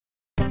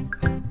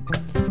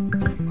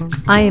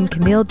I am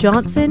Camille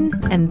Johnson,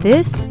 and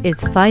this is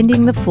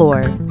Finding the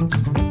Floor.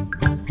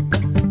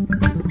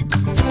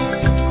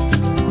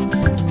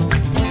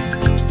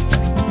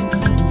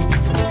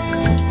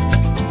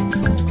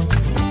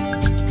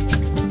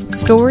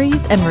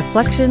 Stories and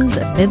reflections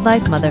of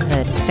midlife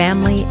motherhood,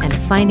 family, and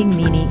finding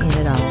meaning in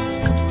it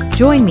all.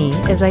 Join me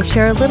as I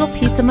share a little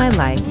piece of my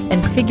life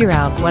and figure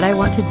out what I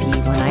want to be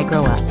when I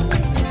grow up.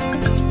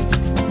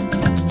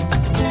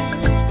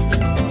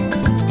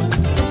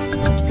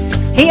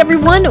 Hey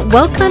everyone,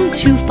 welcome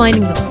to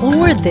Finding the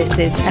Floor. This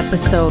is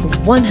episode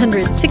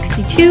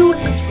 162,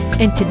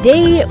 and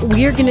today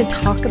we are going to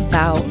talk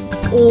about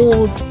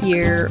old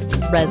year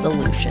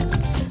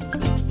resolutions.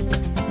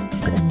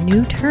 It's a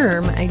new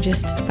term I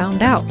just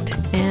found out,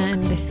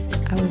 and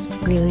I was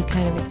really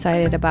kind of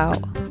excited about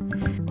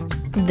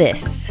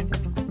this.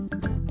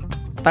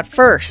 But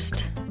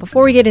first,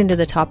 before we get into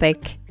the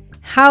topic,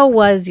 how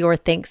was your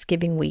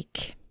Thanksgiving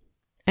week?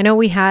 I know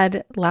we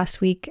had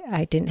last week,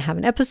 I didn't have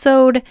an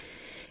episode.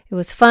 It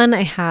was fun.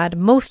 I had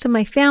most of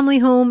my family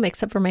home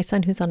except for my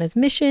son who's on his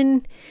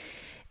mission.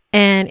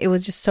 And it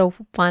was just so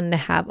fun to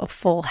have a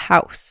full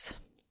house.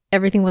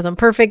 Everything wasn't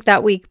perfect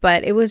that week,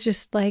 but it was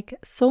just like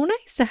so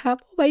nice to have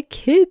all my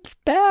kids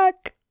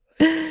back.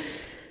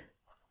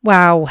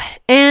 Wow.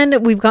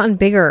 And we've gotten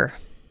bigger.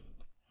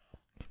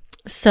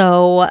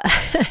 So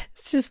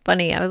it's just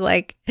funny. I was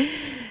like,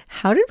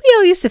 how did we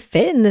all used to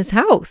fit in this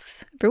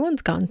house?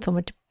 Everyone's gotten so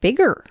much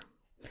bigger.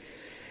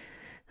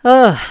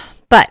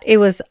 But it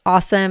was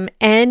awesome.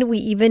 And we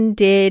even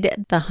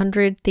did the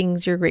 100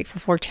 Things You're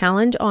Grateful For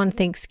challenge on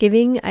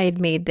Thanksgiving. I had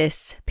made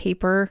this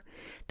paper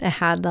that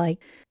had like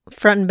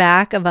front and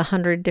back of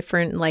 100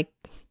 different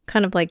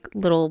kind of like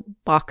little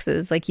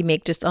boxes like you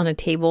make just on a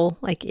table,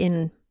 like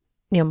in,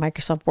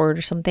 Microsoft Word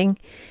or something.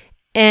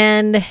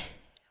 And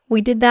we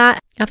did that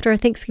after our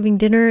Thanksgiving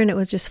dinner, and it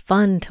was just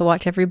fun to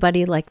watch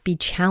everybody be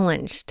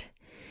challenged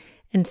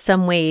in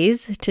some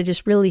ways to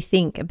just really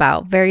think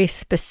about very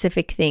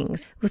specific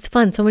things. It was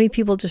fun. So many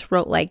people just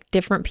wrote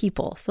different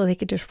people so they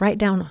could just write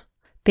down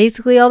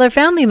basically all their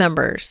family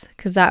members,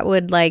 because that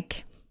would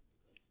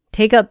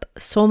take up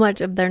so much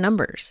of their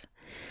numbers.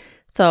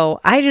 So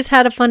I just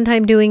had a fun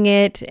time doing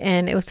it,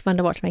 and it was fun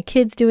to watch my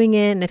kids doing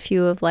it and a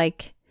few of my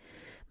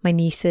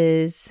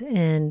nieces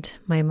and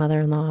my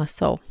mother-in-law.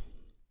 So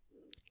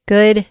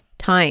good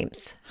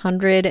times,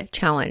 100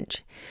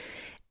 challenge.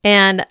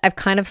 And I've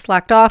kind of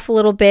slacked off a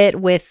little bit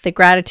with the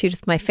gratitude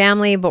with my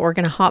family, but we're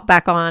going to hop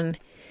back on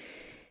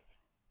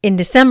in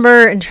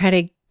December and try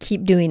to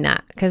keep doing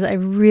that, because I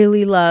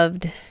really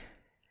loved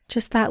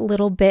just that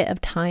little bit of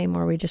time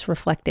where we just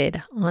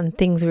reflected on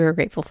things we were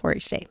grateful for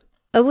each day.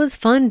 It was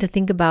fun to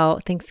think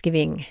about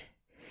Thanksgiving.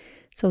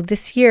 So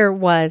this year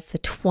was the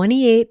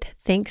 28th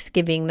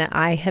Thanksgiving that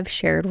I have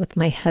shared with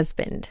my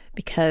husband,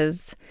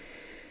 because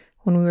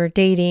when we were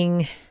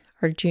dating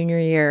our junior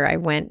year, I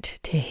went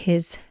to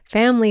his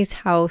family's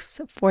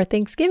house for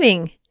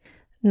Thanksgiving,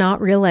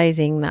 not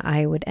realizing that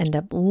I would end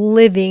up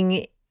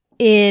living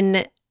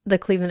in the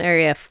Cleveland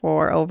area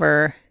for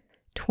over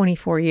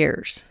 24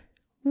 years.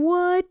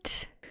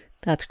 What?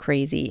 That's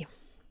crazy.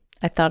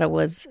 I thought it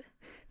was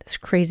this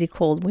crazy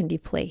cold, windy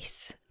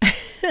place.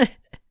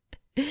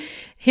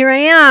 Here I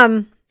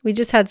am. We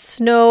just had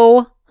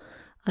snow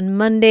on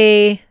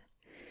Monday,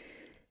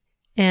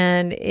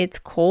 and it's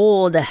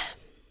cold.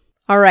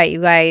 All right,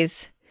 you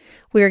guys.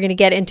 We are going to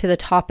get into the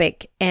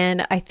topic,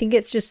 and I think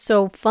it's just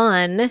so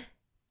fun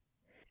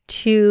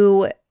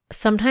to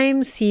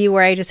sometimes see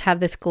where I just have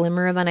this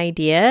glimmer of an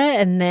idea,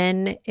 and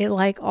then it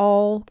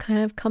all kind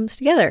of comes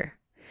together.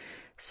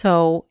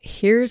 So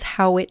here's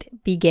how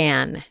it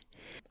began.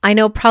 I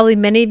know probably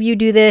many of you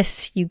do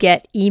this. You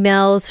get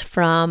emails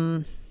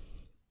from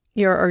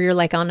you're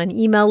on an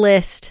email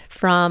list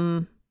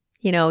from,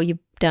 you've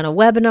done a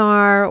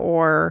webinar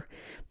or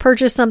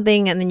purchased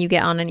something, and then you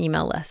get on an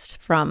email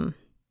list from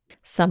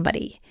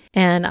somebody.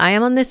 And I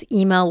am on this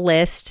email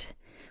list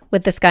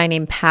with this guy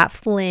named Pat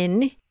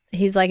Flynn.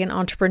 He's an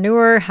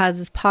entrepreneur, has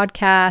this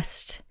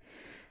podcast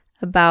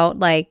about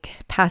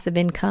passive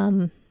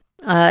income.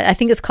 I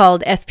think it's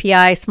called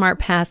SPI, Smart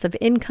Passive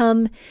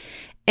Income.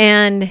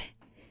 And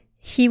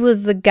he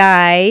was the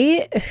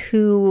guy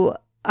who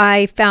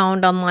I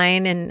found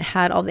online and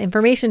had all the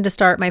information to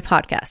start my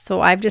podcast.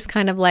 So I've just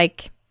kind of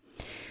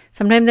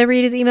sometimes I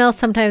read his emails,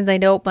 sometimes I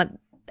don't, but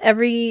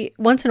every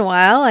once in a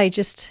while I'm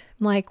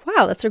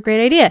wow, that's a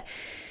great idea.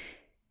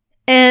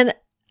 And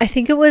I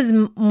think it was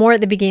more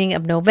at the beginning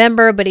of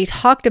November, but he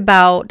talked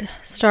about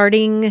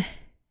starting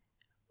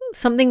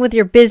something with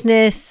your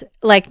business,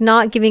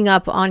 not giving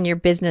up on your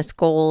business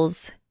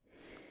goals,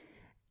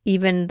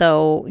 even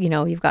though,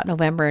 you've got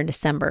November and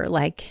December,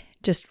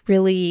 just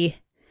really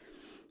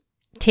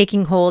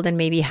taking hold and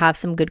maybe have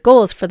some good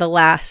goals for the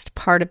last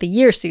part of the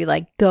year. So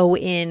you go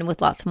in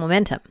with lots of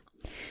momentum.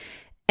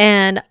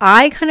 And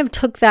I kind of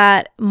took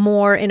that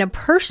more in a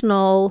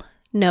personal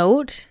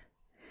note.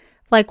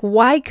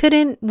 Why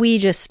couldn't we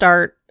just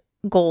start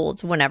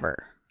goals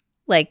whenever?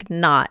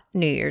 Not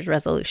New Year's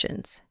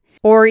resolutions.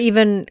 Or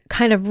even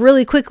kind of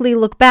really quickly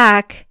look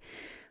back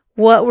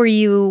what were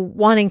you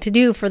wanting to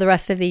do for the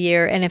rest of the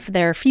year? And if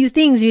there are a few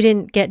things you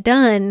didn't get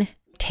done,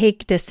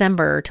 take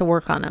December to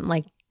work on them.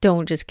 Like,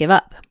 don't just give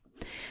up.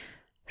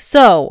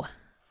 So,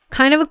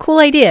 kind of a cool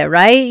idea,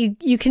 right?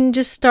 You can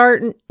just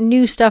start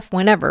new stuff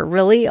whenever.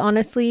 Really,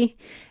 honestly,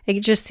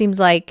 it just seems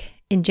like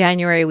in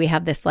January we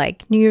have this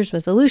like New Year's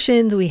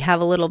resolutions. We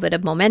have a little bit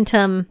of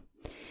momentum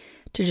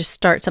to just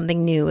start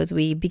something new as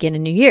we begin a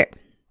new year.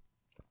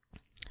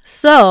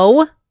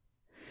 So,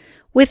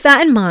 with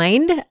that in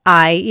mind,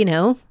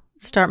 I,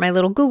 start my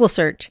little Google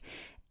search,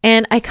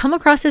 and I come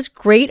across this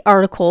great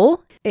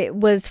article. It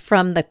was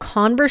from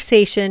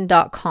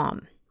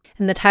theconversation.com.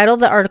 And the title of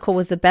the article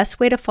was "The Best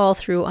Way to Follow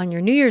Through on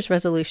Your New Year's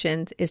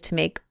Resolutions is to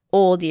Make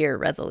Old Year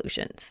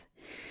Resolutions."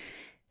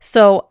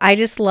 So I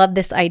just love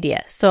this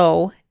idea.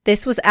 So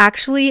this was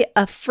actually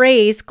a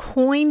phrase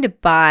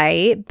coined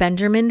by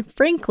Benjamin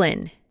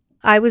Franklin.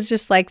 I was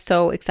just like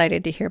so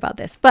excited to hear about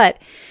this. But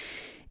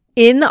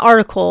in the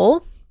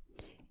article,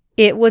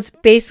 it was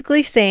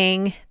basically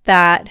saying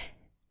that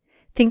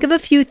think of a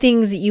few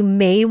things that you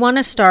may want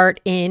to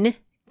start in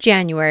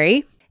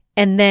January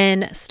and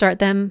then start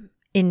them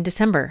in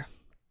December.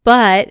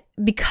 But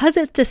because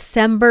it's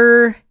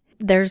December,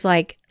 there's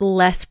like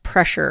less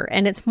pressure,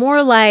 and it's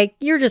more like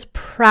you're just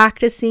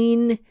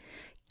practicing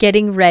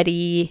getting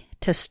ready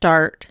to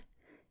start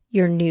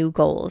your new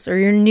goals or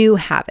your new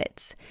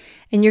habits.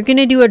 And you're going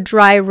to do a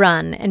dry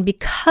run. And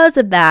because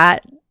of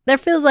that, there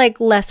feels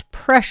like less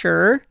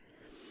pressure.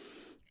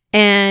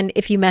 And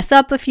if you mess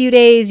up a few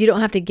days, you don't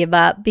have to give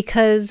up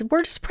because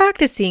we're just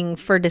practicing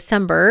for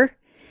December.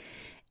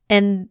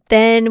 And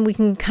then we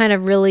can kind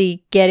of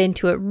really get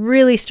into it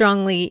really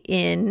strongly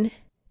in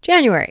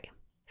January.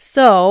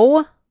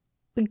 So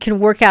we can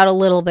work out a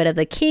little bit of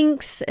the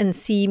kinks and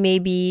see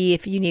maybe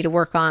if you need to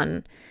work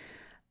on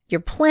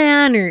your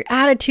plan or your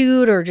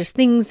attitude or just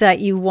things that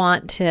you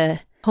want to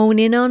hone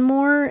in on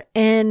more,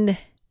 and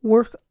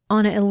work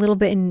on it a little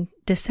bit in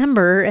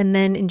December. And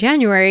then in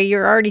January,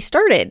 you're already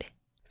started.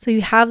 So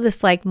you have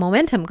this like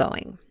momentum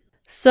going.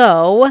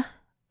 So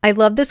I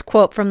love this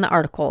quote from the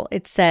article.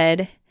 It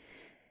said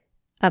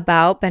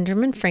about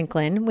Benjamin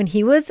Franklin, when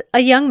he was a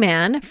young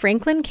man,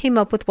 Franklin came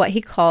up with what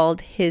he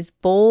called his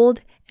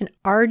bold and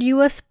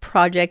arduous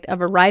project of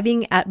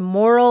arriving at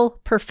moral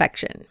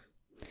perfection.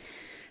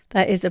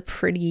 That is a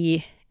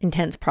pretty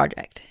intense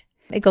project.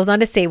 It goes on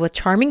to say, with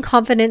charming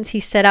confidence, he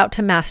set out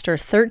to master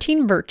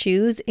 13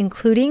 virtues,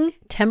 including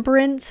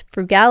temperance,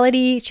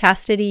 frugality,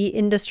 chastity,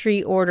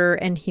 industry, order,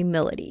 and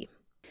humility.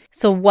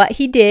 So what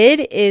he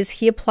did is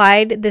he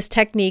applied this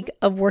technique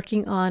of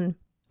working on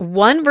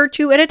one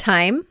virtue at a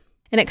time.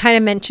 And it kind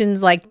of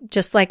mentions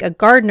just like a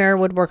gardener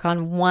would work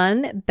on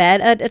one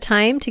bed at a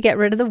time to get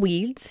rid of the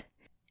weeds.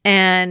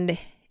 And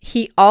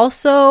he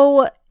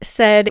also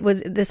said it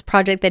was this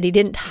project that he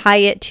didn't tie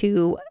it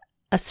to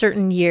a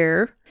certain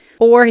year,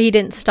 or he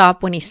didn't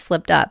stop when he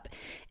slipped up.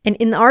 And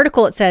in the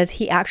article, it says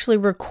he actually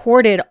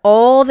recorded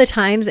all the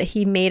times that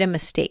he made a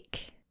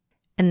mistake,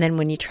 and then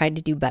when he tried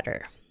to do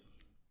better.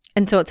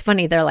 And so it's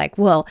funny. They're like,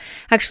 well,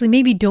 actually,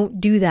 maybe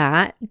don't do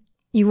that.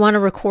 You want to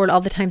record all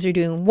the times you're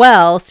doing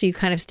well so you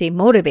kind of stay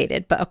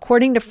motivated. But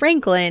according to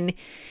Franklin,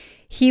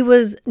 he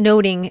was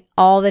noting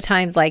all the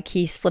times like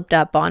he slipped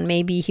up on,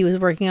 maybe he was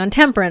working on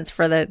temperance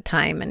for the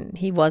time and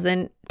he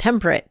wasn't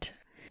temperate.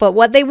 But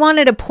what they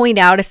wanted to point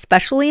out,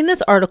 especially in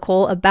this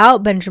article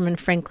about Benjamin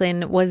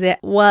Franklin, was it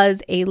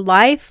was a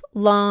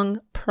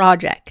lifelong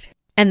project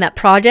and that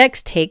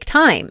projects take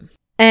time.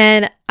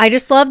 And I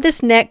just love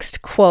this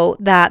next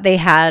quote that they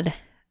had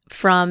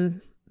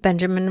from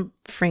Benjamin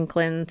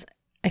Franklin's.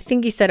 I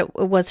think he said it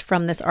was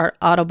from this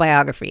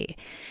autobiography.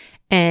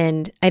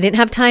 And I didn't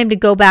have time to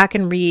go back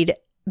and read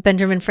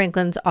Benjamin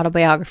Franklin's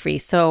autobiography,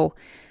 so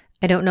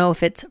I don't know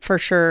if it's for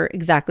sure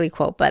exactly a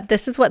quote, but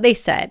this is what they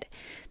said,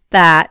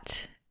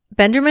 that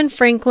Benjamin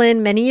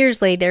Franklin, many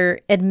years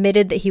later,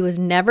 admitted that he was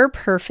never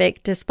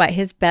perfect despite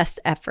his best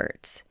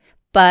efforts.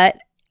 But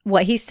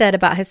what he said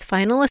about his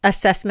final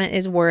assessment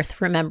is worth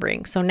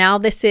remembering. So now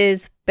this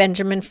is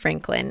Benjamin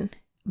Franklin.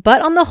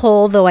 But on the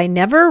whole, though I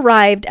never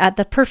arrived at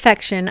the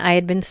perfection I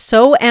had been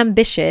so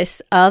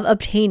ambitious of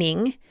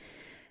obtaining,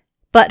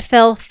 but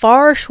fell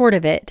far short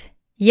of it,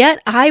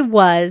 yet I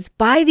was,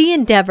 by the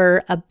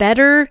endeavor, a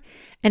better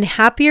and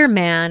happier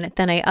man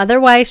than I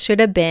otherwise should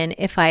have been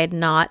if I had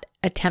not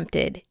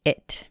attempted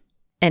it.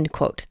 End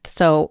quote.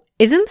 So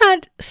isn't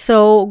that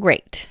so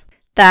great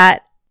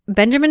that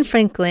Benjamin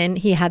Franklin,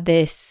 he had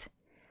this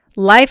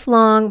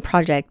lifelong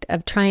project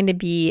of trying to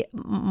be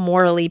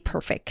morally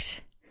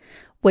perfect,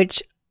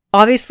 which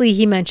obviously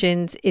he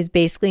mentions is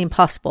basically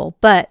impossible.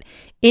 But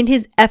in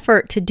his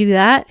effort to do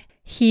that,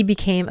 he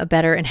became a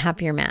better and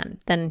happier man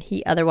than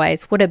he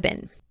otherwise would have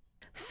been.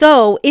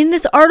 So in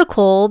this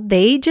article,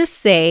 they just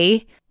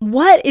say,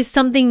 what is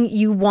something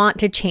you want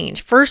to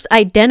change? First,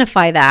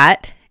 identify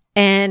that.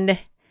 And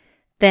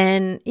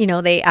then,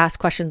 they ask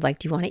questions like,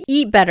 do you want to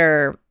eat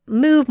better,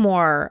 move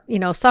more,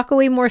 sock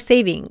away more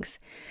savings?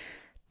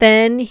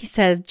 Then he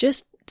says,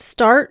 just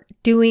start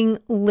doing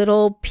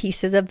little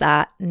pieces of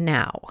that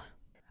now,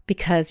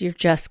 because you're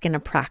just going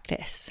to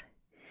practice.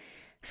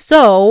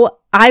 So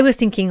I was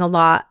thinking a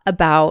lot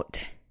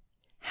about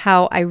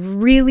how I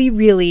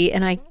really,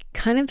 and I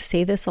kind of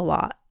say this a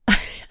lot.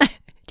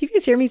 Do you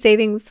guys hear me say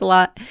things a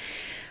lot?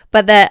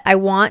 But that I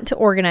want to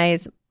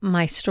organize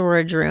my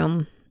storage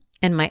room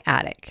and my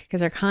attic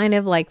because they're kind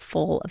of like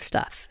full of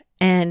stuff.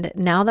 And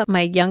now that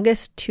my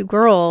youngest 2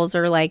 girls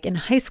are like in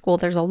high school,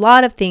 there's a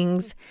lot of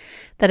things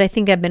that I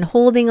think I've been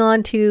holding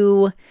on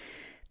to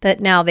that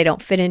now they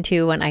don't fit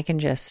into and I can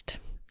just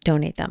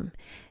donate them.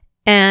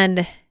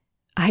 And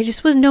I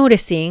just was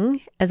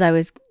noticing as I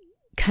was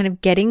kind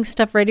of getting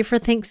stuff ready for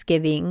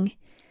Thanksgiving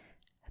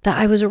that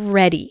I was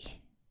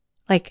ready.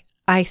 Like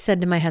I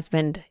said to my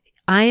husband,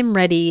 I am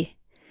ready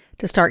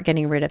to start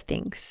getting rid of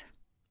things.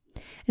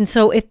 And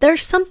so if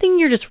there's something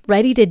you're just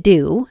ready to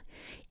do,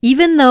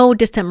 even though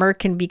December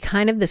can be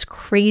kind of this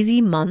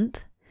crazy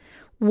month,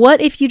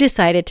 what if you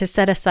decided to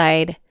set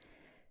aside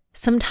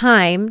some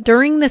time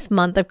during this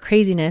month of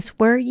craziness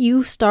where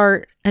you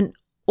start an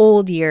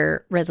old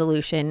year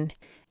resolution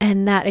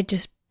and that it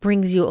just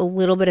brings you a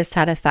little bit of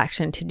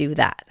satisfaction to do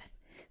that.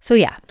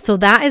 So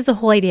that is the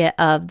whole idea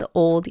of the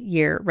old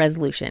year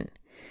resolution.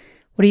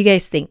 What do you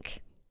guys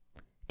think?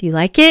 Do you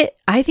like it?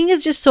 I think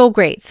it's just so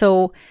great.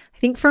 So I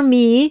think for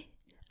me,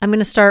 I'm going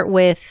to start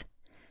with,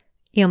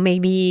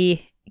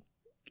 maybe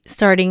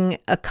starting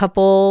a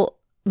couple,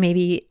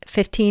 maybe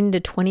 15 to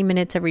 20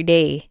 minutes every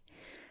day,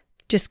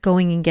 just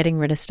going and getting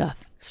rid of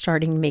stuff,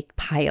 starting to make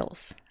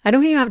piles. I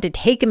don't even have to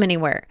take them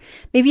anywhere.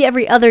 Maybe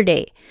every other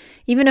day.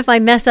 Even if I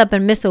mess up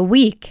and miss a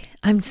week,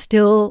 I'm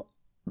still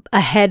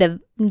ahead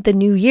of the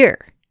new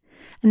year.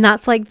 And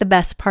that's like the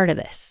best part of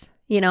this.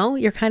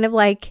 You're kind of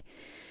like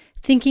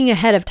thinking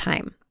ahead of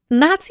time.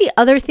 And that's the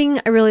other thing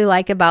I really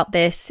like about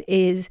this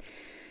is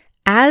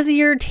as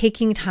you're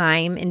taking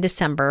time in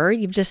December,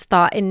 you've just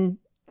thought in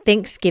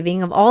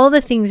Thanksgiving of all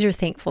the things you're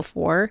thankful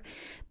for.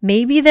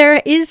 Maybe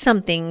there is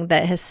something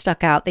that has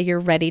stuck out that you're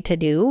ready to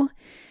do.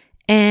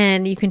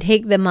 And you can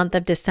take the month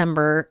of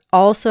December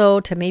also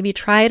to maybe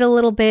try it a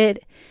little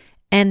bit.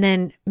 And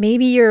then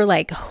maybe you're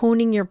like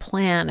honing your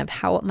plan of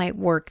how it might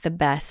work the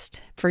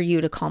best for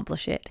you to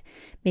accomplish it.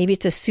 Maybe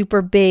it's a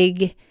super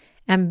big,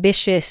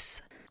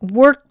 ambitious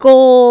work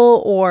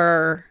goal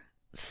or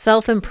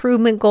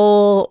self-improvement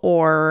goal,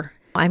 or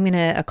I'm going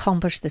to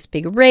accomplish this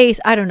big race.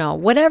 I don't know.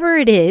 Whatever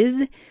it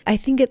is, I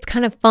think it's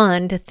kind of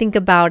fun to think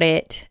about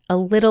it a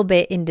little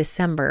bit in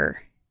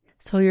December.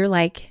 So you're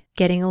like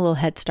getting a little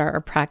head start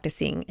or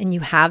practicing, and you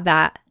have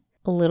that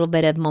a little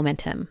bit of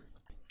momentum.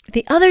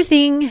 The other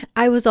thing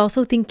I was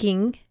also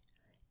thinking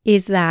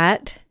is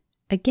that,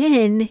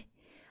 again,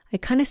 I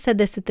kind of said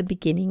this at the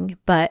beginning,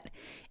 but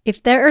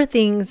if there are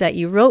things that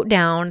you wrote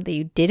down that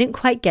you didn't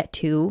quite get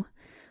to,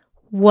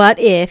 what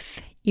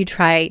if you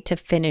try to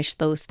finish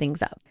those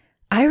things up?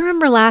 I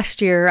remember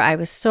last year I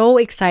was so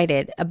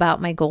excited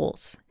about my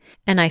goals,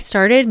 and I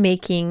started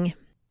making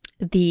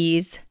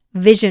these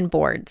vision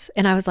boards,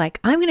 and I was like,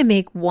 I'm going to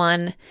make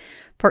one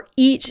for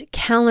each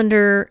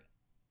calendar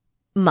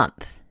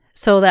month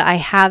so that I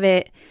have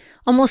it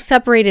almost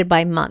separated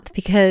by month,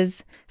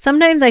 because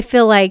sometimes I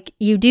feel like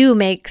you do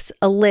make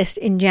a list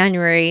in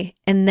January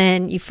and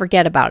then you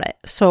forget about it.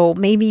 So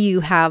maybe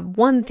you have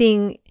one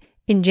thing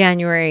in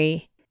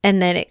January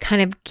and then it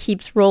kind of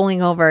keeps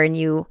rolling over, and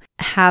you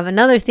have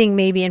another thing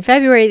maybe in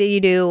February that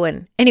you do.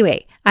 And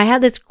anyway, I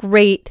had this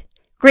great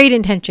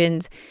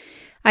intentions.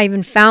 I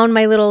even found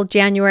my little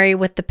January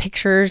with the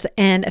pictures,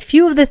 and a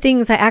few of the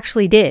things I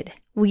actually did.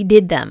 We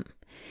did them.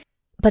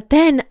 But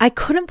then I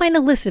couldn't find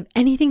a list of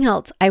anything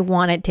else I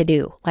wanted to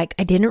do. Like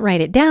I didn't write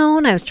it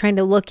down. I was trying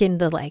to look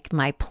into like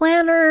my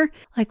planner.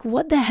 Like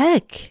what the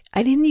heck?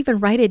 I didn't even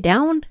write it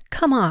down?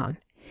 Come on.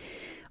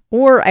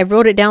 Or I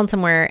wrote it down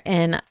somewhere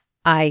and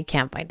I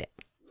can't find it.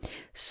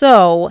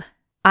 So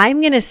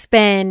I'm going to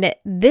spend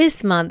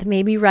this month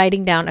maybe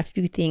writing down a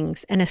few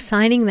things and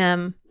assigning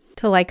them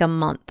to like a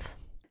month.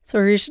 So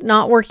we're just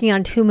not working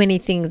on too many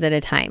things at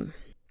a time.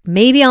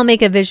 Maybe I'll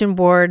make a vision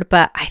board,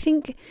 but I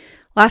think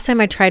last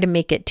time I tried to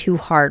make it too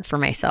hard for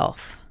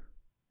myself.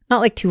 Not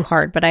like too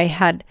hard, but I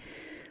had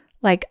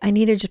like, I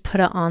need to just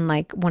put it on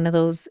like one of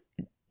those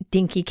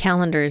dinky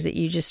calendars that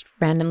you just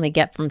randomly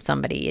get from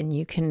somebody, and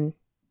you can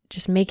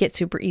just make it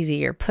super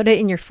easy or put it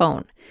in your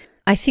phone.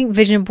 I think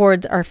vision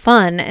boards are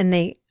fun, and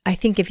I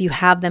think if you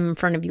have them in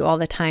front of you all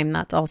the time,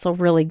 that's also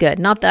really good.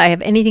 Not that I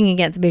have anything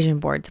against vision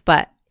boards,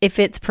 but if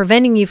it's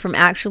preventing you from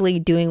actually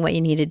doing what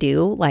you need to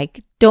do,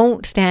 like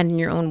don't stand in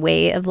your own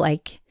way of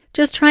like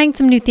just trying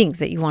some new things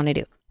that you want to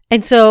do.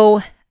 And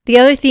so the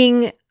other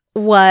thing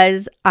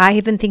was I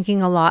have been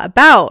thinking a lot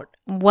about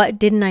what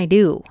didn't I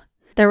do?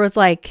 There was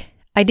like,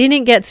 I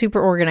didn't get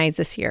super organized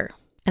this year,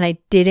 and I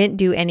didn't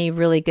do any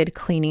really good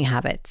cleaning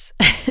habits.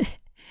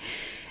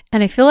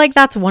 And I feel like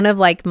that's one of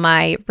like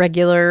my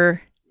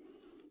regular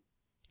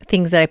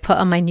things that I put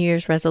on my New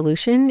Year's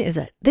resolution is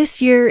that this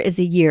year is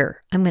a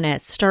year I'm going to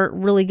start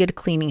really good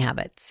cleaning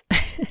habits.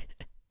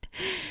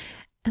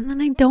 And then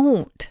I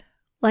don't.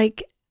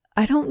 Like,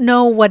 I don't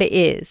know what it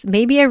is.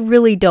 Maybe I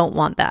really don't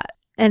want that.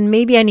 And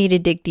maybe I need to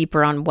dig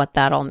deeper on what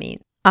that all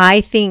means. I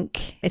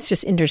think it's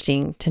just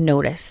interesting to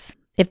notice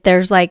if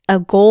there's like a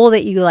goal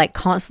that you like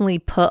constantly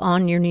put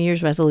on your New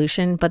Year's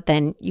resolution, but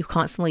then you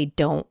constantly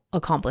don't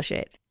accomplish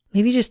it,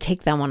 maybe just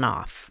take that one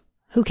off.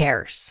 Who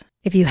cares?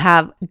 If you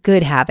have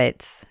good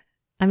habits,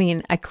 I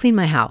mean, I clean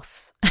my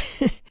house.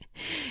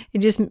 It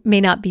just may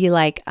not be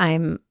like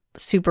I'm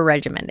super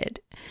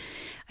regimented.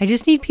 I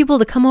just need people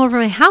to come over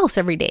my house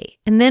every day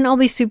and then I'll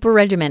be super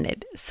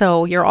regimented.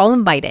 So you're all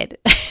invited.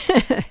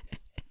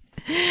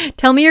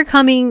 Tell me you're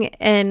coming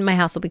and my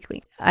house will be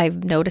clean.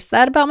 I've noticed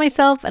that about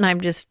myself and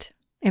I'm just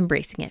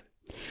embracing it.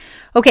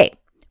 Okay.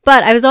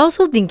 But I was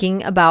also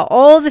thinking about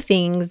all the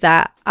things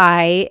that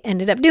I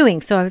ended up doing.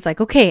 So I was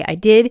like, okay,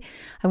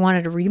 I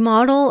wanted to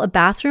remodel a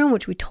bathroom,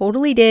 which we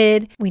totally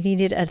did. We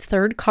needed a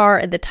third car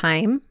at the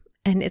time.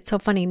 And it's so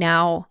funny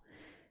now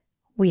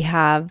we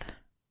have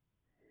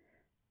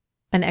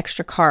an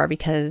extra car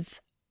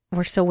because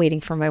we're still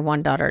waiting for my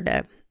one daughter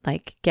to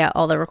like get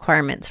all the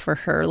requirements for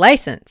her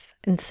license.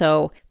 And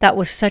so that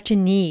was such a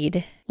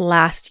need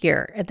last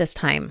year at this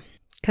time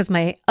because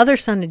my other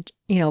son had,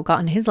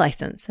 gotten his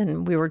license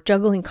and we were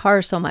juggling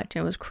cars so much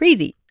and it was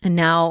crazy. And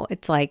now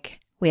it's like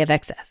we have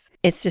excess.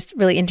 It's just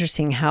really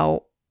interesting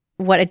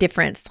what a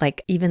difference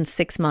like even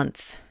 6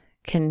 months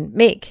can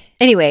make.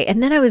 Anyway,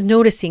 and then I was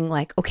noticing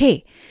like,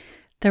 okay,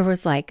 there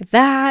was like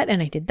that and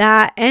I did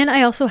that. And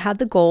I also had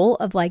the goal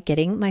of like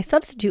getting my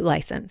substitute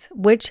license,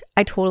 which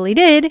I totally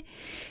did.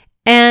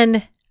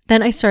 And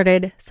then I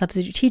started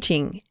substitute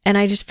teaching. And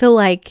I just feel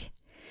like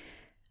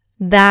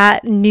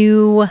that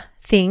new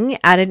thing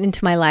added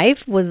into my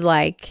life was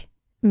like,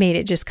 made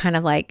it just kind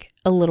of like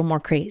a little more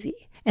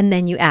crazy. And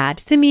then you add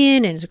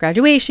Simeon and his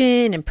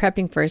graduation and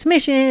prepping for his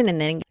mission and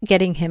then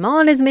getting him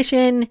on his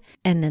mission.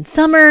 And then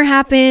summer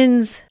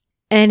happens.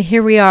 And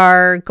here we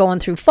are going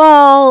through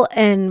fall.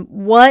 And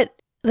what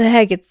the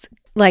heck? It's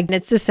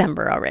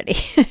December already.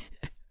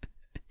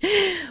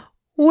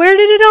 Where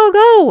did it all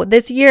go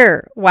this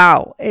year?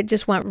 Wow. It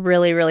just went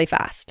really, really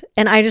fast.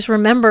 And I just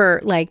remember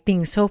like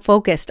being so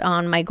focused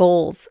on my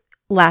goals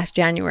last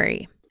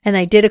January. And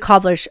I did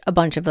accomplish a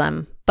bunch of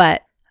them,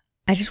 but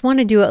I just want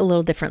to do it a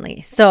little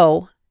differently.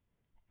 So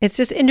it's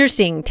just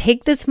interesting.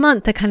 Take this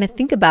month to kind of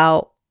think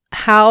about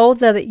how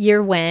the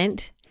year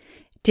went.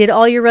 Did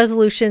all your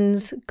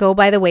resolutions go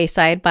by the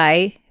wayside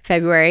by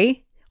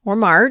February or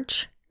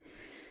March?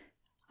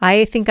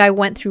 I think I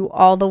went through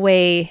all the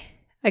way.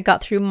 I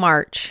got through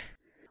March.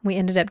 We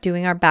ended up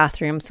doing our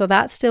bathroom. So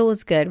that still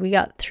was good. We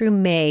got through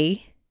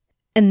May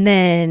and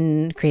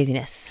then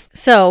craziness.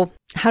 So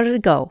how did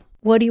it go?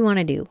 What do you want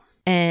to do?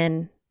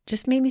 And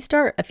just maybe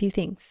start a few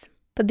things.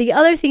 But the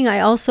other thing I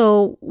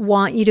also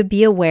want you to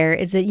be aware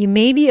is that you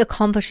may be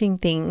accomplishing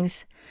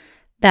things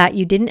that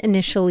you didn't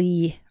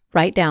initially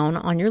write down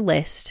on your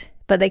list,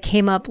 but that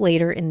came up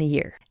later in the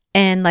year.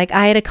 And like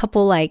I had a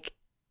couple like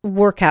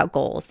workout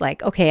goals,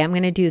 like, okay, I'm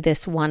going to do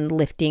this one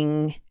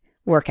lifting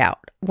workout,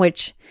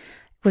 which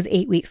was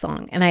 8 weeks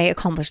long, and I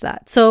accomplished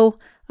that. So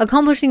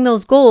accomplishing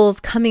those goals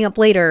coming up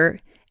later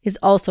is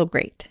also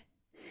great.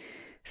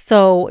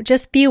 So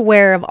just be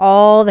aware of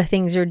all the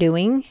things you're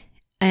doing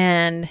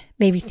and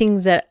maybe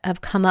things that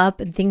have come up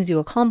and things you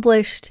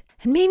accomplished,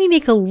 and maybe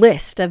make a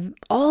list of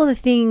all the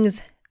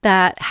things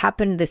that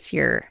happened this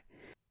year.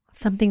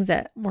 Some things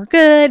that were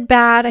good,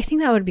 bad. I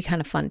think that would be kind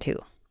of fun too,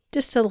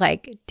 just to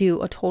like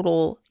do a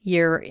total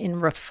year in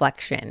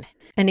reflection.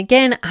 And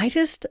again, I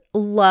just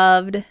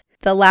loved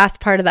the last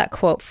part of that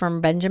quote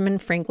from Benjamin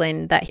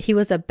Franklin, that he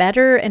was a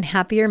better and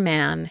happier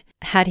man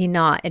had he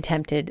not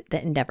attempted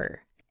the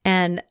endeavor.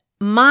 And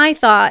my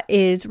thought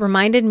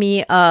reminded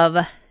me of,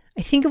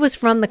 I think it was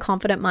from The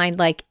Confident Mind,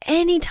 like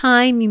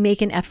anytime you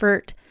make an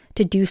effort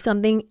to do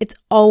something, it's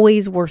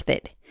always worth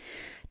it.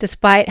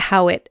 Despite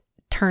how it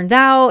turns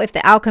out, if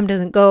the outcome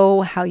doesn't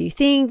go how you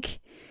think,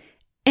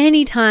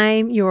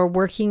 anytime you're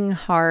working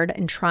hard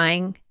and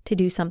trying to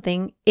do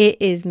something, it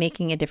is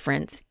making a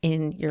difference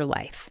in your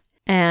life.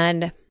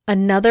 And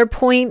another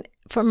point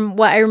from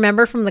what I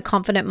remember from The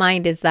Confident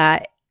Mind is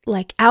that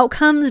like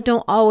outcomes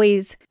don't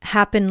always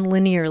happen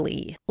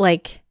linearly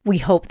like we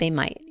hope they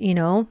might,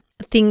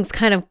 Things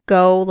kind of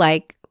go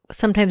like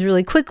sometimes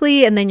really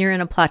quickly and then you're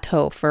in a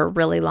plateau for a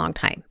really long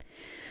time.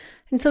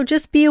 And so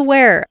just be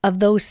aware of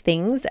those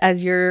things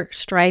as you're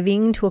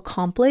striving to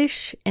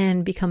accomplish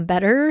and become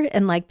better.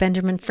 And like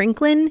Benjamin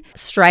Franklin,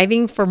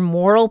 striving for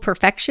moral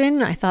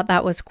perfection, I thought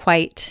that was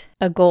quite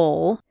a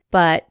goal.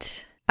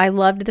 But I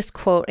loved this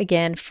quote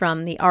again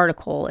from the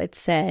article. It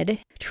said,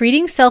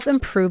 treating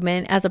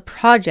self-improvement as a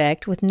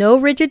project with no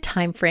rigid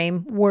time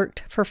frame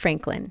worked for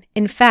Franklin.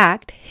 In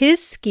fact,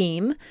 his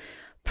scheme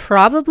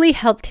probably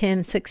helped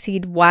him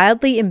succeed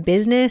wildly in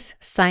business,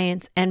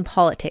 science, and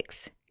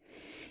politics.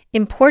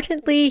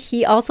 Importantly,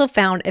 he also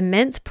found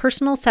immense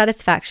personal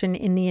satisfaction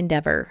in the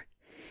endeavor.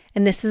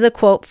 And this is a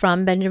quote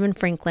from Benjamin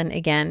Franklin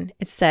again.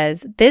 It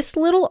says, this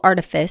little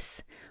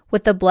artifice,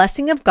 with the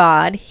blessing of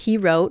God, he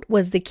wrote,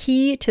 was the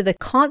key to the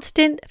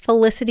constant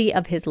felicity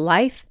of his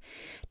life,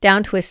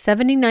 down to his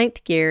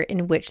 79th year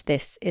in which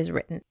this is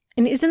written.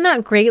 And isn't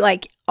that great?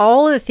 Like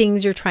all of the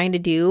things you're trying to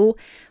do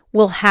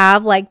will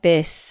have like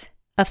this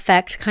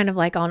affect kind of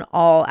like on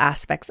all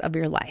aspects of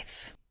your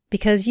life,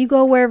 because you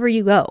go wherever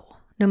you go,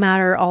 no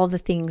matter all the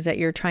things that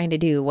you're trying to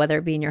do, whether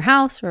it be in your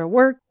house or at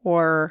work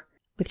or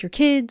with your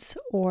kids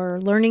or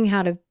learning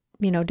how to,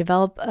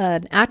 develop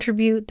an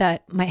attribute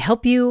that might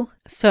help you.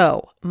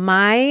 So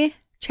my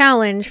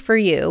challenge for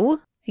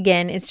you,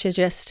 again, is to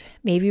just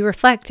maybe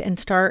reflect and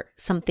start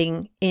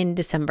something in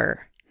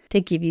December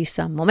to give you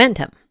some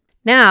momentum.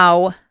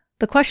 Now,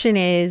 the question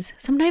is,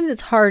 sometimes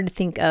it's hard to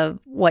think of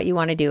what you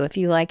want to do if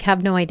you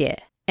have no idea.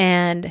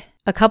 And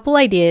a couple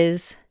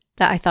ideas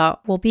that I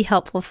thought will be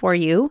helpful for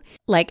you,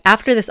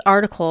 after this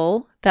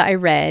article that I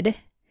read,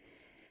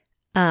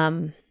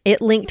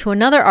 it linked to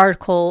another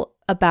article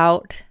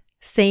about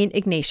Saint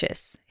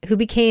Ignatius, who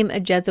became a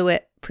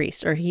Jesuit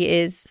priest,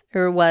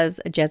 or was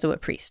a Jesuit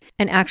priest.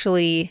 And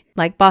actually,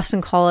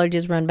 Boston College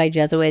is run by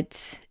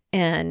Jesuits,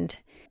 and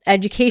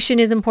education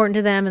is important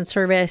to them and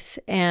service.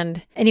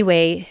 And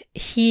anyway,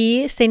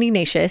 Saint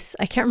Ignatius,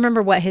 I can't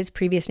remember what his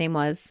previous name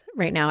was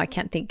right now. I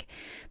can't think.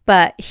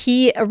 But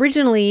he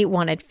originally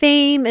wanted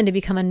fame and to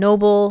become a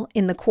noble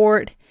in the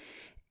court.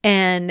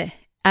 And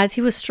as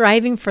he was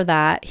striving for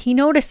that, he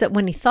noticed that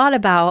when he thought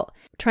about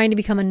trying to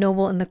become a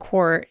noble in the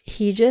court,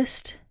 he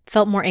just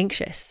felt more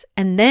anxious.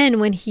 And then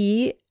when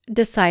he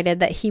decided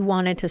that he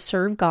wanted to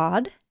serve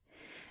God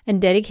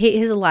and dedicate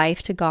his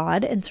life to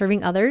God and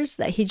serving others,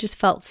 that he just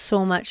felt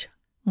so much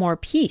more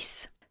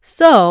peace.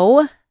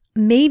 So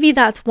maybe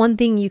that's one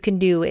thing you can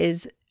do,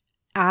 is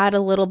add a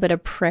little bit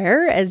of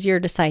prayer as you're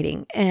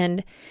deciding.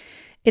 And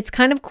it's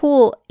kind of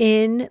cool.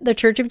 In the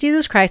Church of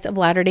Jesus Christ of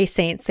Latter-day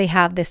Saints, they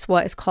have this,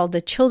 what is called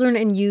the Children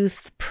and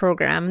Youth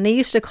Program. And they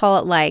used to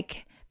call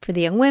it, for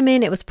the young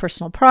women, it was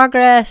personal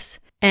progress.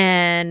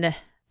 And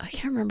I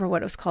can't remember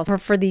what it was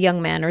called for the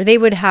young men. Or they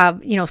would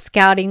have,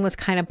 scouting was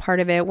kind of part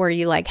of it, where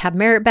you have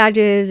merit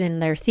badges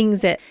and there are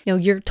things that,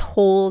 you're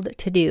told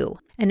to do.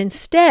 And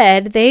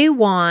instead, they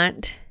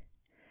want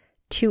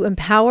to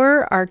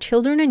empower our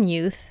children and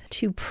youth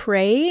to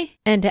pray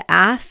and to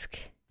ask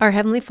our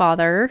Heavenly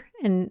Father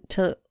and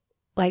to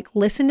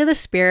listen to the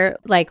Spirit,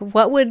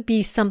 what would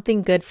be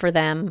something good for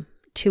them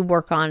to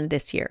work on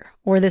this year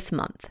or this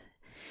month.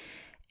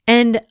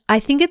 And I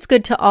think it's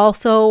good to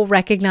also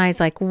recognize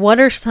what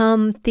are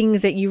some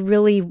things that you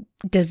really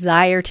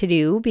desire to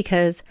do,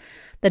 because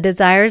the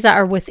desires that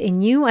are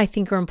within you, I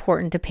think, are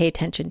important to pay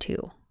attention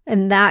to.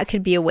 And that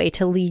could be a way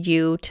to lead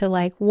you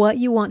to what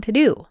you want to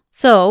do.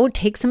 So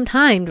take some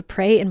time to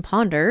pray and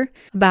ponder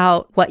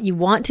about what you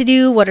want to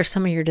do, what are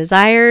some of your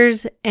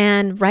desires,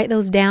 and write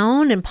those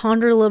down and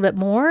ponder a little bit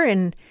more.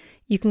 And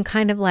you can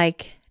kind of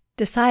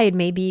decide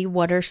maybe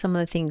what are some of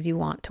the things you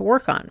want to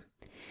work on.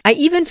 I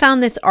even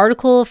found this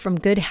article from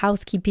Good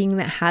Housekeeping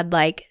that had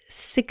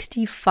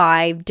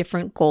 65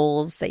 different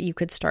goals that you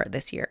could start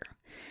this year.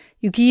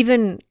 You could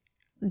even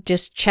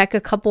just check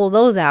a couple of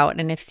those out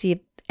and see if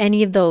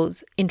any of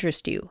those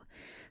interest you.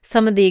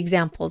 Some of the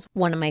examples,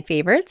 one of my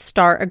favorites: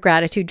 start a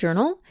gratitude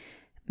journal,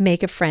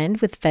 make a friend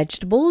with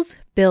vegetables,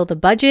 build a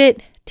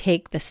budget,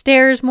 take the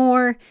stairs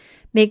more,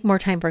 make more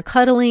time for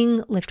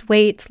cuddling, lift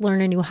weights,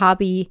 learn a new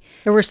hobby.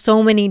 There were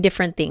so many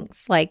different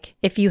things,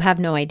 if you have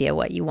no idea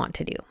what you want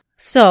to do.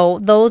 So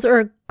those are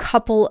a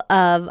couple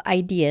of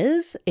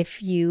ideas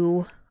if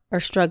you are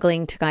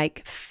struggling to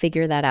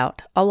figure that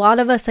out. A lot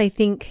of us, I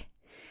think,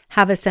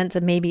 have a sense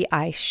of maybe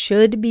I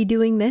should be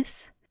doing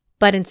this,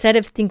 but instead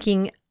of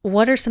thinking,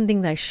 what are some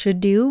things I should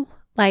do?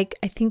 I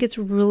think it's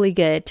really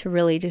good to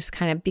really just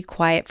kind of be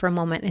quiet for a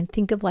moment and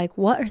think of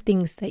what are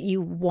things that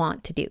you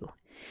want to do?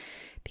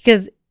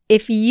 Because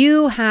if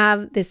you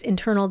have this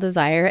internal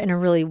desire and a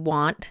really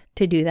want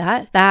to do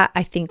that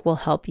I think will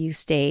help you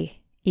stay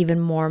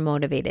even more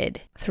motivated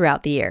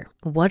throughout the year.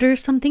 What are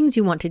some things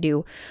you want to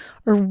do?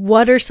 Or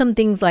what are some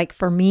things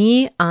for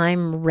me,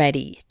 I'm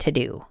ready to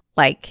do?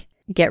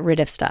 Get rid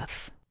of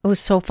stuff. It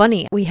was so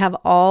funny. We have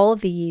all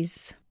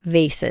these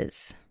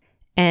vases,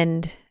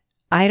 and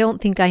I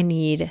don't think I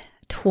need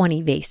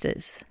 20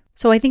 vases.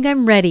 So I think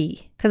I'm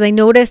ready, because I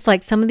noticed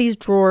some of these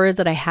drawers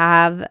that I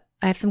have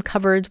some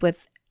cupboards with,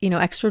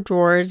 extra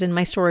drawers in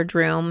my storage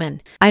room,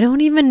 and I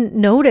don't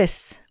even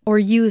notice or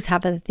use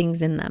half of the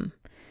things in them.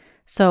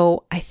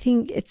 So I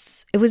think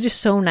it was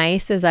just so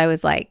nice as I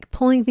was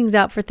pulling things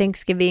out for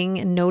Thanksgiving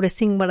and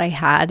noticing what I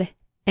had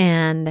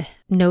and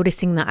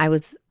noticing that I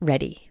was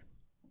ready.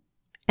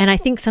 And I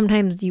think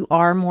sometimes you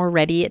are more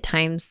ready at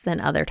times than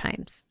other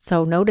times.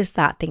 So notice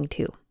that thing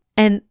too.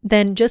 And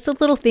then just a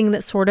little thing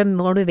that sort of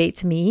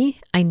motivates me,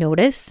 I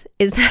notice,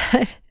 is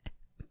that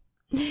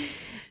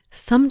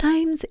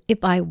sometimes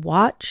if I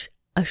watch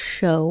a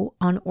show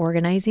on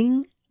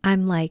organizing,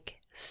 I'm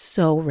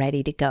so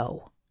ready to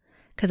go.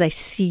 Because I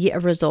see a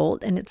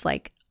result and it's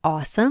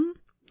awesome.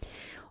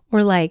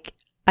 Or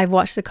I've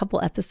watched a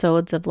couple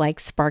episodes of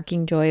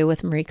Sparking Joy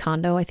with Marie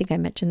Kondo. I think I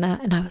mentioned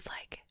that. And I was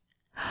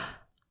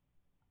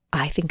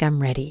I think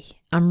I'm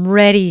ready. I'm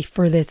ready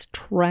for this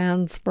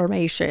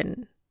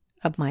transformation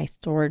of my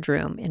storage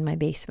room in my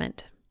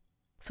basement.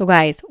 So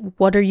guys,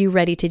 what are you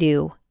ready to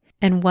do?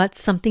 And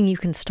what's something you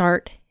can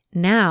start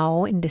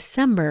now in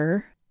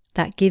December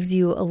that gives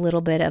you a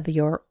little bit of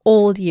your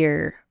old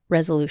year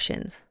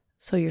resolutions.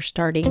 So you're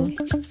starting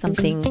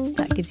something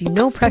that gives you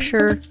no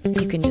pressure.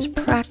 You can just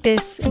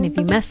practice. And if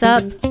you mess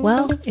up,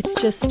 well, it's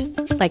just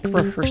like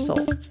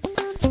rehearsal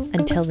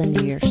until the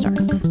new year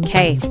starts.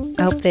 Okay,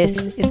 I hope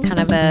this is kind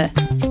of a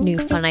new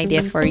fun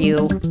idea for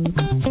you.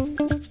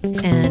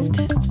 And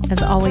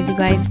as always, you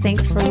guys,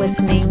 thanks for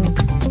listening.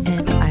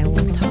 And I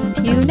will talk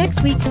to you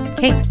next week.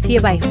 Okay, see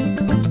you. Bye.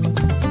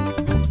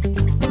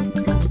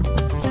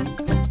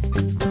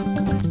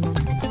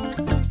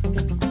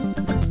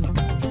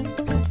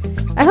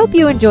 I hope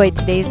you enjoyed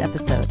today's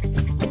episode.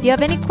 If you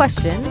have any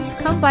questions,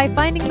 come by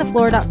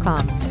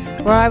findingthefloor.com,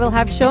 where I will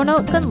have show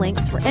notes and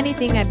links for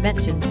anything I've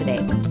mentioned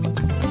today.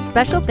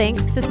 Special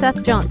thanks to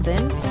Seth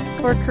Johnson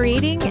for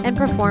creating and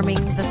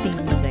performing the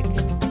theme music.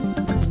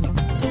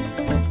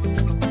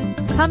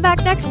 Come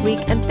back next week,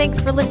 and thanks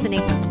for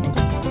listening.